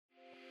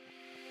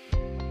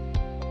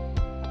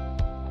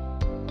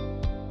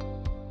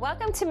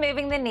Welcome to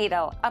Moving the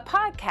Needle, a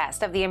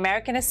podcast of the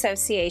American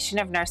Association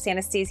of Nurse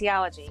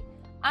Anesthesiology.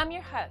 I'm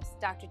your host,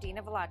 Dr.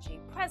 Dina Valachi,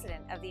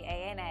 president of the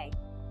ANA.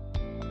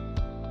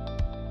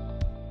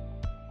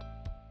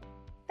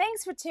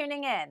 Thanks for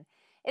tuning in.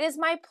 It is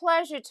my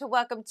pleasure to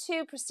welcome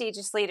two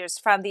prestigious leaders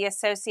from the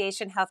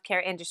association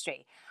healthcare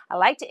industry. I'd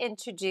like to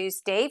introduce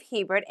Dave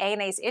Hebert,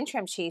 ANA's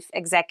interim chief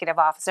executive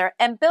officer,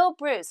 and Bill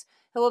Bruce,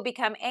 who will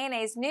become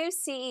ANA's new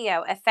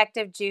CEO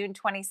effective June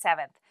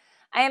 27th.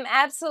 I am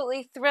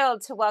absolutely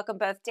thrilled to welcome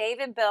both Dave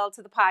and Bill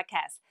to the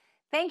podcast.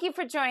 Thank you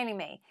for joining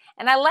me.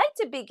 And I'd like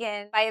to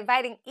begin by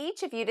inviting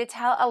each of you to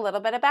tell a little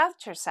bit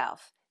about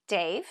yourself.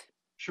 Dave?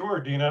 Sure,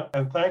 Dina,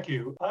 and thank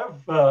you.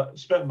 I've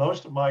spent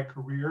most of my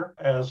career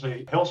as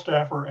a Hill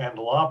staffer and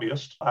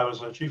lobbyist. I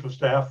was a chief of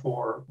staff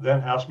for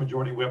then House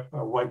Majority Whip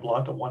Roy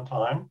Blunt at one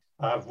time.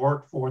 I've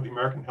worked for the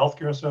American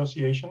Healthcare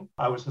Association.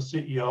 I was the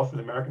CEO for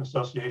the American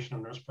Association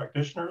of Nurse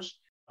Practitioners.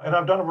 And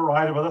I've done a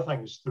variety of other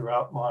things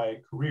throughout my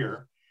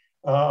career.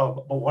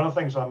 But one of the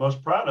things I'm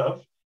most proud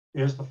of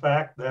is the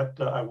fact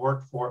that I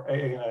worked for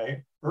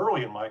ANA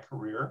early in my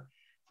career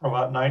from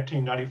about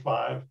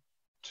 1995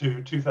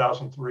 to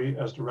 2003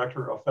 as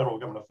Director of Federal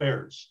Government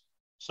Affairs.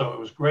 So it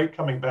was great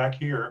coming back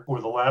here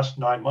for the last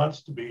 9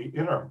 months to be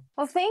interim.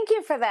 Well, thank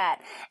you for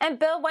that. And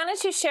Bill, why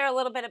don't you share a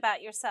little bit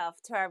about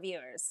yourself to our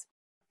viewers?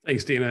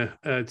 Thanks, Dina.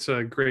 It's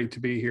great to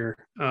be here.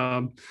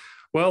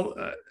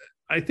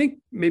 I think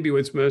maybe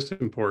what's most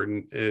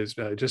important is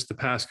just the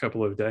past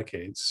couple of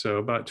decades. So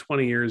about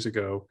 20 years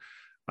ago,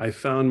 I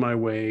found my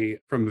way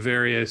from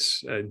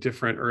various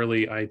different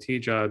early IT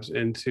jobs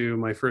into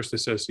my first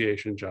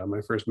association job,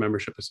 my first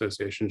membership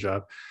association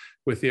job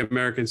with the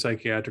American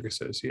Psychiatric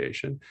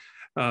Association.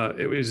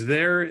 It was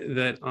there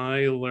that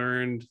I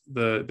learned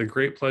the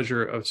great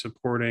pleasure of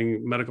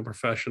supporting medical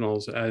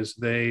professionals as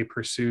they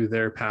pursue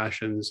their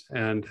passions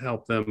and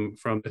help them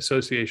from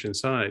association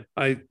side.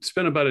 I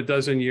spent about a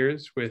dozen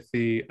years with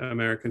the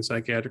American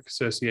Psychiatric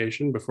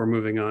Association before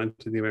moving on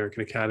to the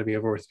American Academy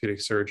of Orthopedic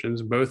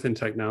Surgeons, both in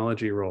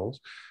technology roles.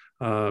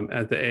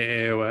 At the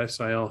AAOS,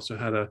 I also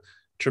had a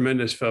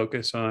tremendous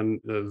focus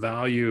on the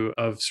value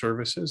of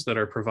services that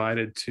are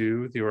provided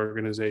to the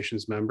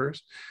organization's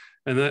members.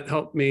 And that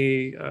helped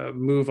me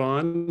move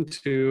on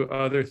to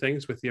other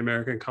things with the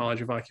American College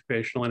of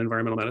Occupational and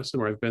Environmental Medicine,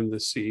 where I've been the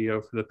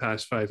CEO for the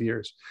past 5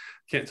 years.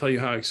 Can't tell you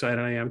how excited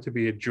I am to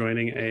be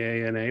joining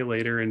AANA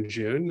later in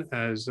June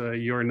as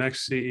your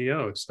next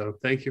CEO. So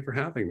thank you for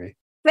having me.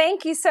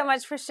 Thank you so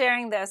much for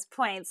sharing those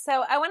points.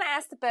 So I want to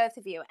ask the both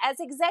of you,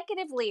 as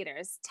executive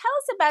leaders, tell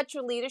us about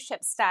your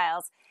leadership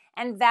styles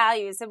and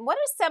values, and what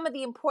are some of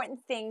the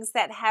important things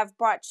that have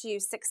brought you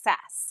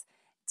success?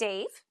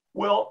 Dave?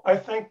 Well, I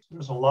think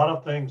there's a lot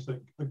of things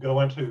that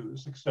go into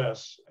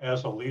success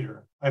as a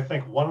leader. I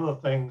think one of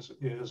the things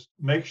is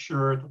make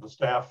sure that the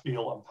staff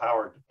feel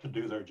empowered to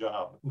do their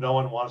job. No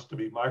one wants to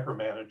be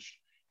micromanaged.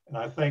 And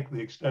I think the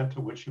extent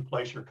to which you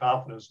place your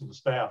confidence in the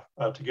staff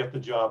to get the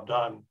job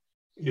done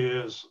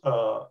is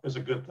a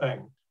good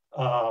thing.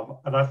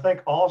 And I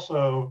think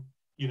also,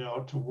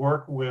 to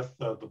work with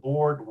the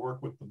board,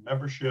 work with the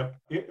membership,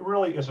 it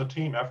really is a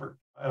team effort.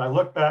 And I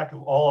look back at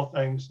all the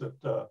things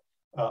that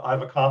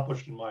I've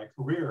accomplished in my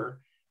career.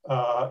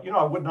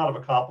 I would not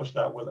have accomplished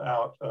that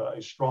without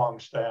a strong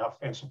staff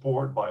and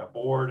support by a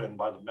board and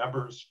by the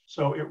members.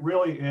 So it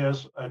really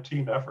is a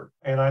team effort.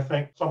 And I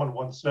think someone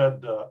once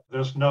said,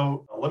 there's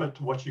no limit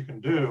to what you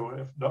can do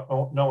if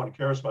no one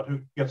cares about who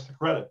gets the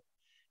credit.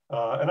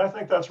 And I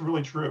think that's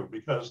really true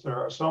because there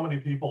are so many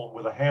people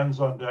with a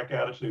hands-on-deck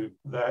attitude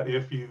that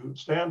if you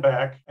stand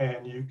back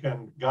and you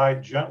can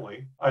guide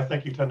gently, I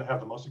think you tend to have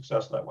the most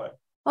success that way.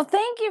 Well,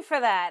 thank you for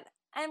that.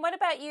 And what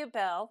about you,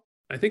 Bill?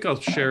 I think I'll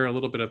share a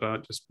little bit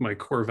about just my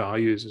core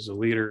values as a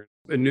leader.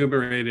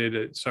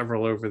 Enumerated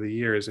several over the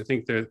years. I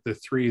think the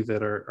three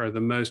that are the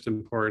most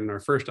important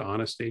are first,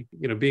 honesty.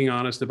 Being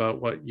honest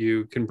about what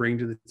you can bring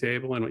to the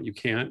table and what you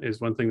can't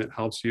is one thing that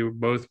helps you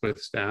both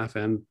with staff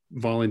and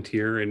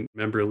volunteer and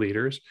member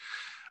leaders.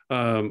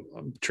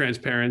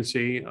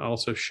 Transparency,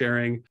 also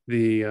sharing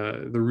the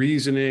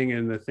reasoning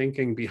and the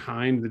thinking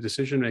behind the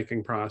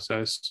decision-making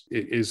process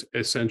is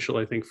essential,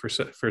 I think,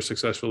 for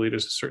successful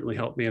leaders. It certainly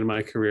helped me in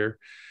my career.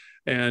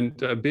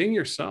 And being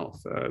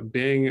yourself,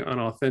 being an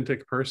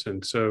authentic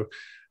person. So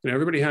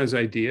everybody has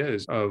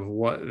ideas of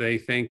what they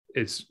think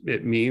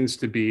it means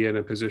to be in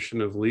a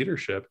position of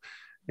leadership.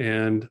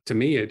 And to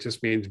me, it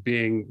just means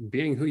being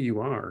who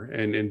you are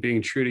and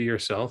being true to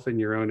yourself and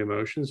your own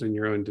emotions and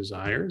your own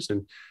desires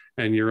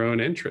and your own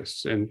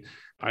interests. And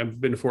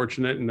I've been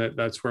fortunate in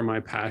that's where my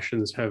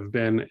passions have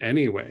been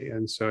anyway.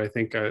 And so I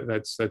think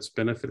that's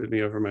benefited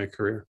me over my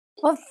career.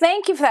 Well,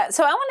 thank you for that.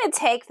 So I want to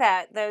take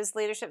those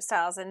leadership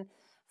styles and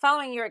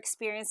following your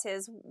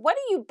experiences, what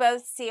do you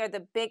both see are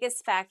the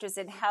biggest factors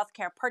in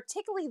healthcare,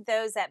 particularly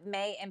those that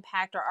may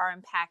impact or are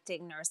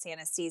impacting nurse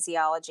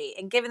anesthesiology?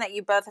 And given that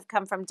you both have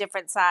come from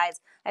different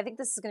sides, I think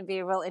this is going to be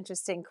a real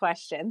interesting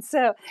question.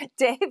 So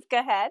Dave,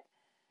 go ahead.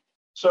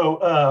 So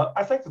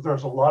I think that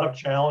there's a lot of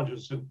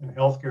challenges in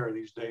healthcare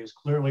these days.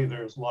 Clearly,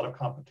 there's a lot of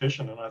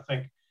competition. And I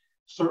think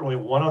certainly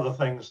one of the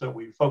things that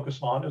we focus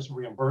on is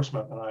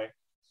reimbursement. And I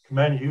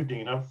commend you,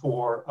 Dina,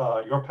 for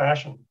your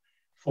passion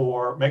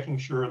for making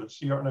sure that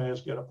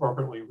CRNAs get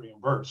appropriately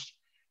reimbursed,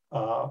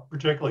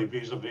 particularly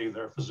vis-a-vis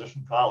their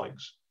physician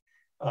colleagues.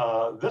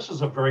 This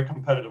is a very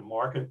competitive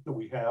market that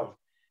we have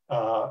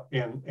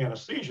in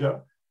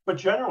anesthesia, but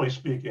generally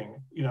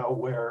speaking,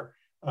 where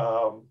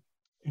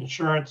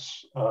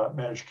insurance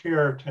managed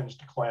care tends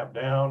to clamp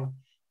down,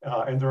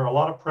 and there are a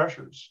lot of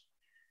pressures.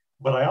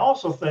 But I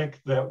also think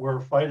that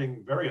we're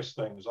fighting various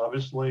things.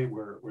 Obviously,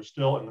 we're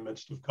still in the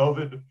midst of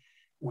COVID.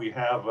 We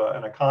have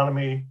an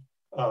economy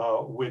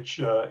which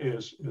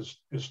is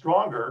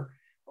stronger,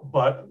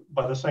 but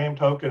by the same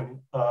token,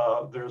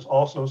 there's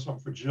also some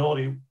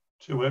fragility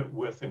to it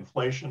with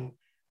inflation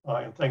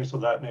and things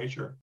of that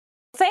nature.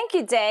 Thank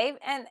you, Dave.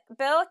 And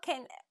Bill,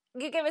 can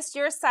you give us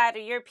your side or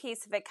your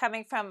piece of it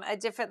coming from a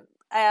different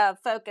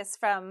focus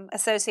from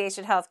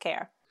Association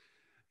Healthcare?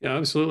 Yeah,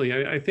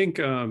 absolutely. I think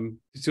to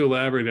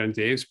elaborate on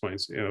Dave's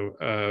points,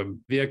 the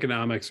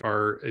economics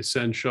are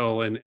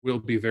essential and will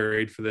be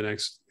varied for the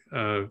next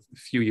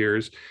few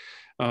years.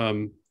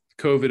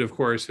 COVID, of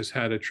course, has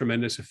had a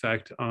tremendous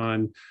effect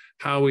on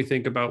how we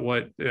think about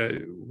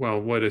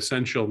what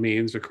essential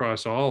means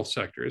across all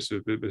sectors,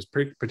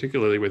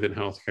 particularly within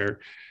healthcare.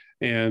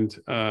 And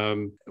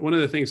one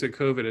of the things that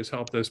COVID has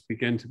helped us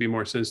begin to be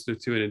more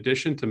sensitive to, in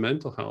addition to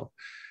mental health,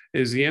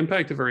 is the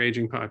impact of our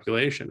aging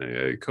population.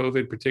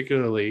 COVID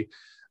particularly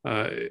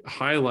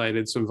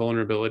highlighted some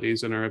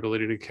vulnerabilities in our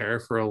ability to care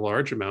for a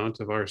large amount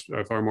of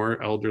our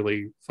more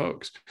elderly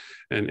folks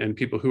and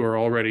people who are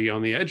already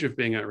on the edge of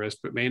being at risk,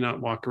 but may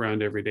not walk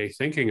around every day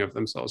thinking of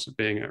themselves as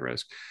being at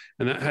risk.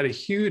 And that had a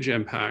huge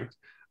impact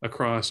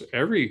across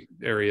every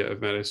area of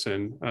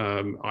medicine,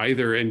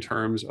 either in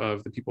terms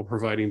of the people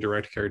providing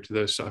direct care to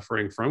those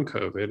suffering from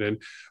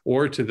COVID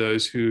or to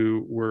those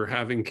who were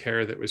having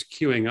care that was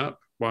queuing up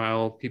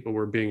while people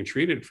were being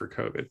treated for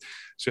COVID.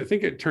 So I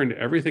think it turned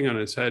everything on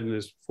its head and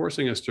is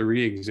forcing us to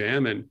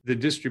re-examine the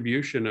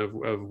distribution of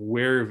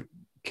where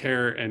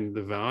care and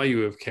the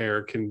value of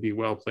care can be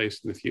well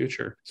placed in the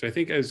future. So I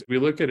think as we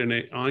look at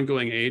an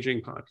ongoing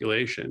aging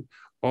population,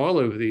 all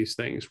of these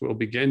things will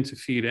begin to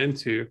feed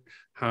into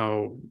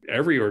how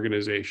every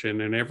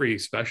organization and every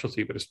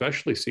specialty, but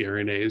especially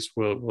CRNAs,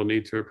 will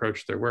need to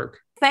approach their work.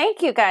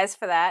 Thank you guys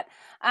for that.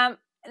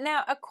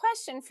 Now, a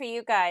question for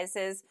you guys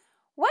is,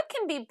 what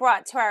can be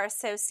brought to our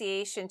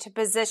association to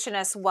position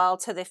us well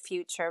to the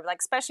future? Like,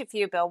 especially for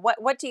you, Bill,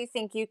 what do you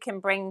think you can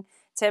bring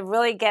to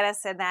really get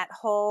us in that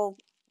whole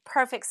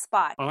perfect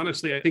spot?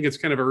 Honestly, I think it's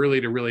kind of early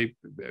to really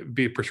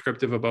be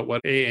prescriptive about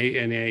what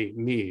AANA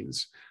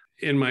needs.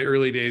 In my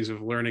early days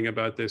of learning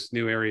about this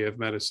new area of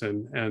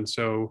medicine. And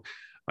so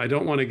I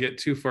don't want to get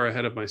too far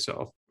ahead of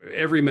myself.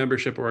 Every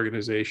membership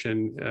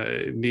organization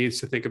needs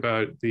to think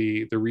about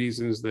the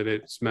reasons that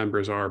its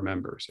members are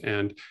members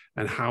and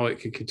how it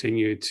can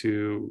continue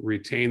to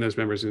retain those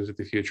members into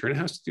the future. And it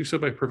has to do so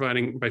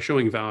by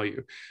showing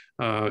value,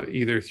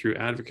 either through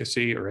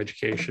advocacy or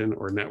education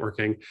or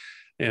networking.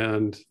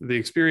 And the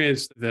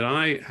experience that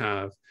I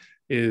have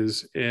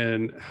is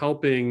in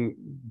helping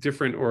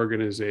different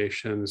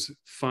organizations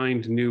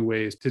find new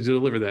ways to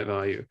deliver that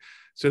value.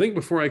 So I think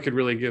before I could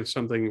really give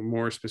something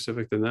more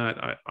specific than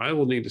that, I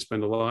will need to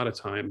spend a lot of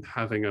time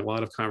having a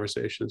lot of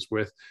conversations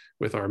with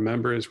our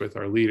members, with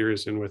our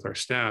leaders, and with our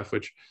staff,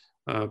 which,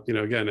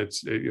 again,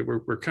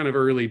 we're kind of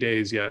early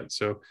days yet.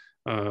 So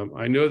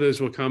I know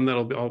those will come.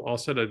 I'll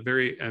set a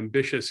very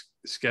ambitious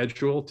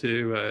schedule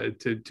to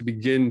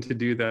begin to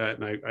do that,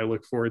 and I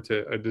look forward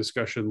to a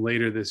discussion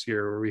later this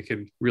year where we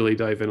can really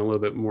dive in a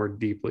little bit more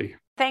deeply.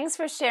 Thanks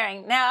for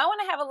sharing. Now, I want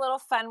to have a little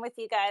fun with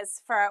you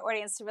guys for our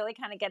audience to really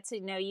kind of get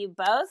to know you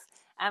both,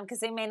 because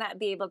they may not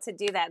be able to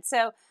do that.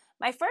 So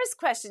my first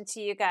question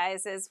to you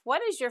guys is,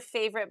 what is your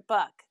favorite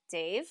book,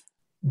 Dave?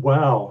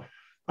 Wow.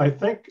 I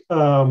think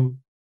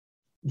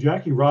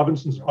Jackie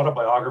Robinson's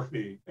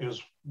autobiography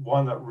is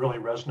one that really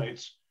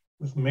resonates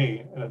with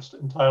me, and it's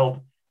entitled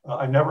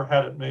I Never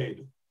Had It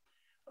Made.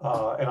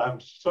 And I'm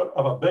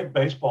a big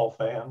baseball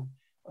fan,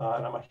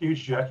 and I'm a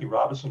huge Jackie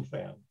Robinson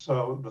fan.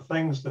 So the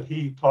things that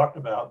he talked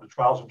about, the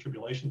trials and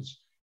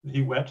tribulations that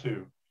he went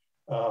to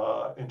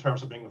in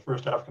terms of being the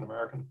first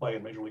African-American to play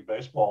in Major League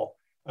Baseball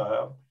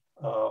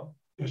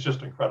is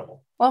just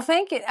incredible. Well,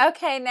 thank you.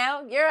 Okay,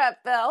 now you're up,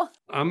 Bill.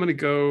 I'm going to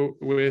go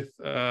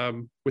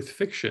with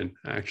fiction,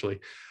 actually.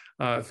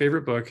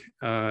 Favorite book,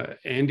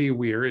 Andy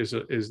Weir is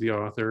the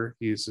author.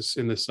 He's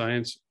in the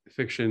science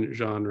fiction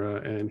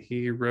genre, and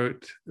he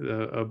wrote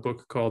a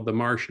book called The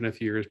Martian a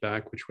few years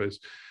back, which was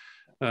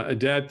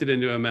adapted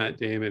into a Matt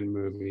Damon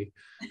movie.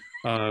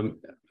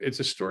 It's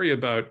a story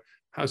about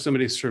how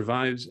somebody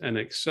survives and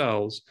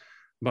excels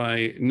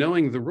by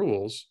knowing the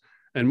rules,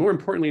 and more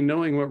importantly,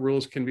 knowing what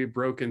rules can be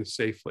broken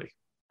safely.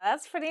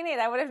 That's pretty neat.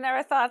 I would have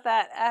never thought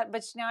that,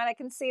 but you know what? I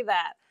can see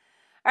that.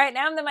 All right,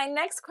 now my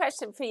next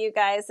question for you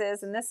guys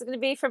is, and this is going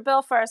to be for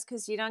Bill first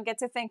because you don't get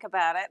to think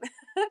about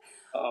it.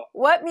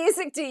 What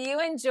music do you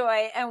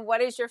enjoy, and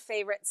what is your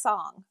favorite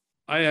song?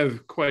 I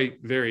have quite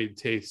varied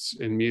tastes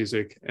in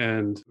music,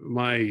 and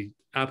my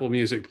Apple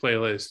Music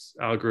playlist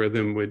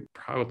algorithm would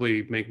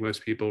probably make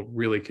most people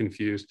really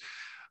confused.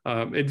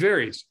 It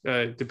varies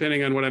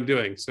depending on what I'm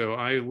doing. So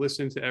I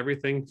listen to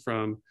everything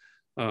from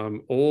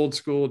old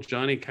school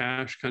Johnny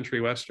Cash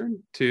country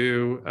western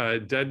to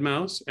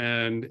Deadmau5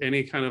 and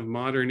any kind of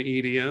modern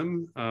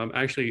EDM.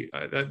 Actually,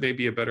 that may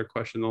be a better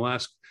question. The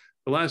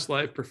last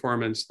live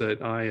performance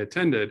that I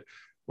attended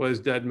was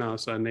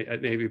Deadmau5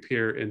 at Navy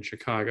Pier in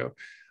Chicago.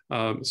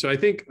 So I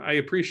think I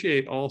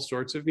appreciate all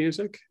sorts of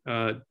music,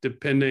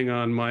 depending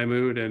on my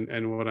mood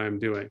and what I'm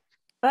doing.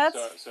 That's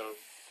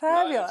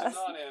fabulous. It's a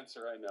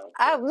non-answer, I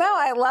know. No,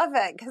 I love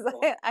it because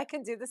I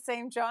can do the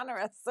same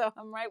genre, so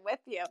I'm right with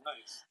you.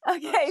 Nice.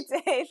 Okay,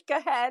 Nice. Dave, go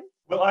ahead.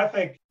 Well, I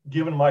think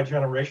given my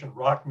generation,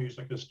 rock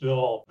music is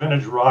still,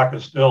 vintage rock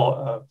is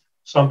still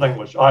something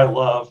which I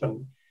love,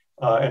 and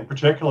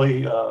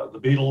particularly the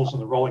Beatles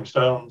and the Rolling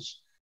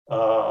Stones.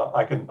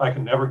 I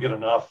can never get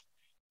enough.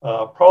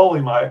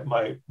 Probably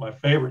my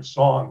favorite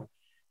song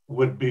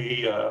would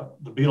be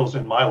the Beatles'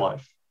 "In My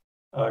Life,"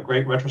 a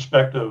great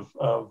retrospective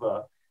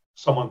of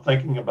someone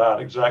thinking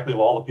about exactly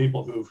all the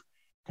people who've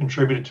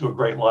contributed to a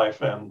great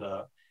life, and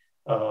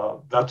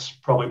that's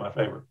probably my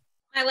favorite.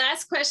 My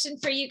last question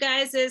for you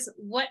guys is,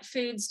 what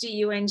foods do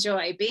you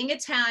enjoy? Being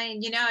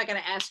Italian, I got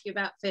to ask you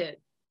about food.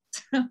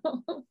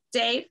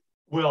 Dave?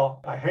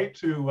 Well, I hate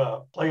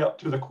to play up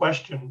to the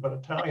question, but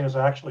Italian is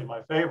actually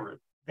my favorite.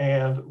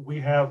 And we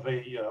have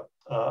a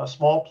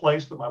small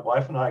place that my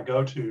wife and I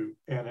go to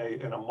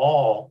in a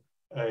mall.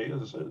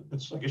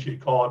 It's I guess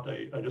you'd call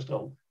it just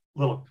a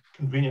little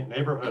convenient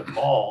neighborhood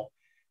mall.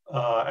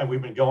 And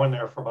we've been going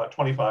there for about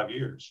 25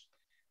 years.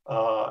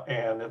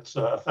 And it's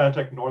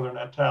authentic Northern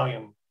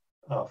Italian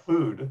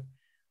food.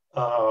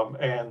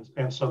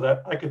 And so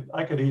that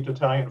I could eat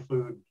Italian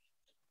food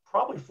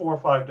probably 4 or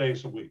 5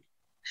 days a week.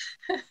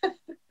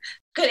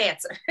 Good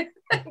answer.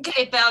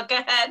 Okay, Bill, go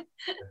ahead.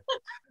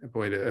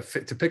 Boy,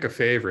 to pick a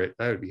favorite,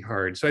 that would be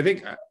hard. So I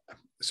think,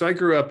 I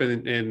grew up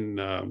in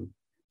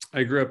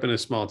a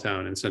small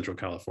town in Central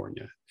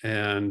California,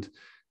 and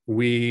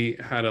we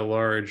had a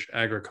large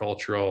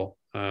agricultural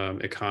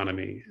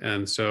economy.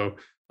 And so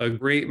a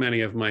great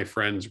many of my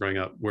friends growing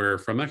up were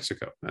from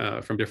Mexico,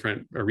 from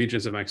different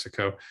regions of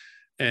Mexico.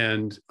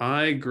 And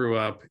I grew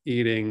up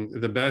eating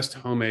the best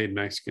homemade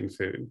Mexican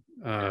food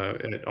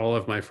at all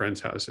of my friends'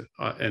 houses.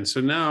 And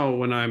so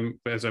now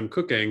as I'm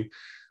cooking,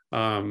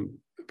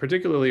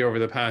 particularly over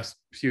the past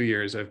few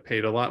years, I've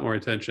paid a lot more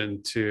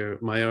attention to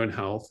my own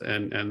health.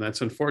 And that's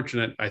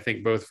unfortunate, I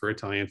think, both for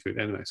Italian food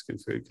and Mexican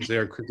food, because they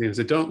are cuisines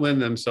that don't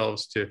lend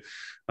themselves to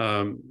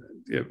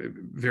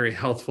very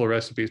healthful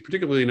recipes,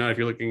 particularly not if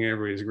you're looking at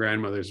everybody's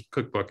grandmother's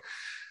cookbook.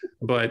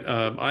 But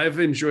I've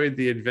enjoyed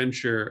the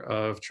adventure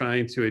of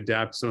trying to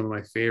adapt some of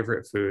my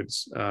favorite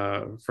foods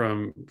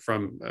from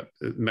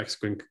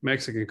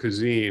Mexican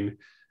cuisine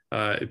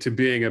to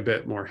being a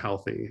bit more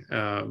healthy.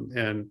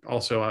 And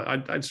also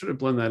I'd sort of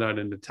blend that out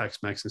into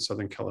Tex-Mex in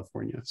Southern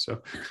California.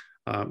 So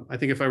I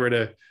think if I were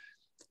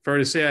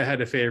to say I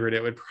had a favorite,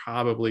 it would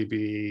probably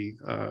be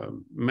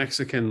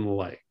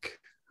Mexican-like.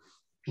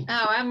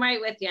 Oh, I'm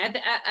right with you.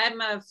 I'm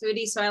a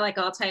foodie, so I like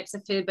all types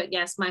of food. But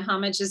yes, my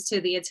homage is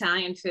to the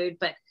Italian food.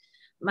 But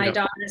my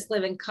daughters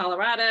live in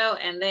Colorado,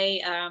 and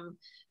they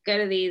go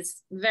to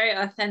these very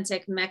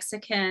authentic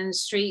Mexican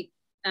street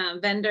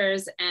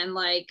vendors, and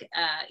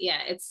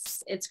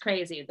it's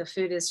crazy. The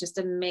food is just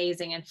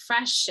amazing and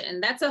fresh,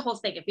 and that's the whole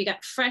thing. If you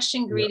got fresh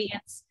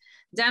ingredients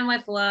done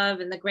with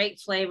love and the great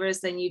flavors,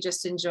 then you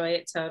just enjoy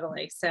it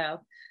totally. So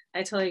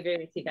I totally agree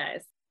with you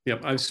guys.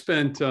 Yep, I've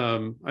spent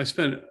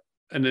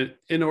an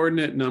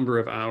inordinate number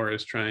of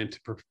hours trying to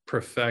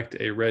perfect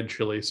a red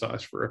chili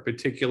sauce for a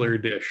particular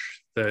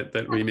dish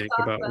that we make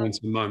about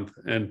once a month,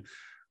 and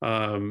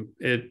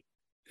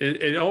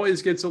it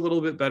always gets a little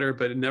bit better,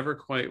 but it never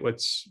quite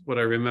what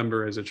I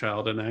remember as a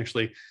child. And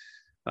actually,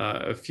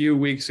 a few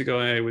weeks ago,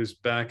 I was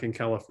back in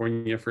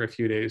California for a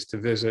few days to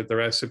visit the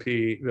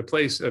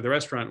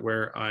restaurant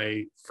where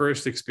I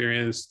first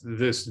experienced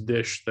this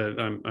dish that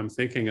I'm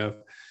thinking of,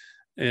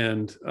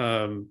 and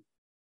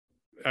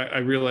I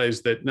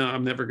realized that no,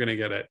 I'm never going to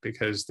get it,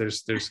 because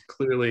there's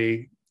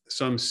clearly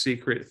some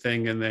secret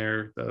thing in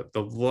there,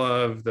 the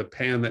love, the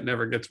pan that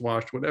never gets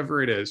washed,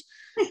 whatever it is.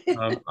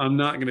 I'm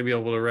not going to be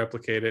able to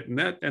replicate it,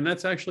 and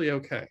that's actually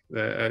okay.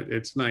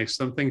 It's nice.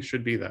 Some things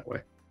should be that way.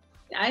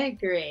 I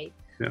agree.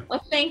 Yeah.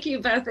 Well, thank you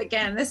both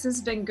again. This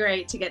has been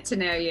great to get to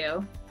know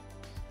you.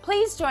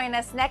 Please join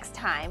us next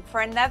time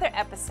for another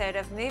episode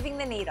of Moving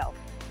the Needle.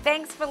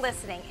 Thanks for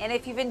listening, and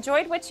if you've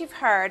enjoyed what you've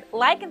heard,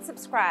 like and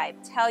subscribe,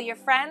 tell your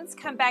friends,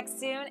 come back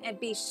soon, and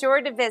be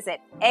sure to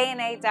visit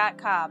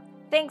ana.com.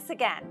 Thanks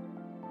again.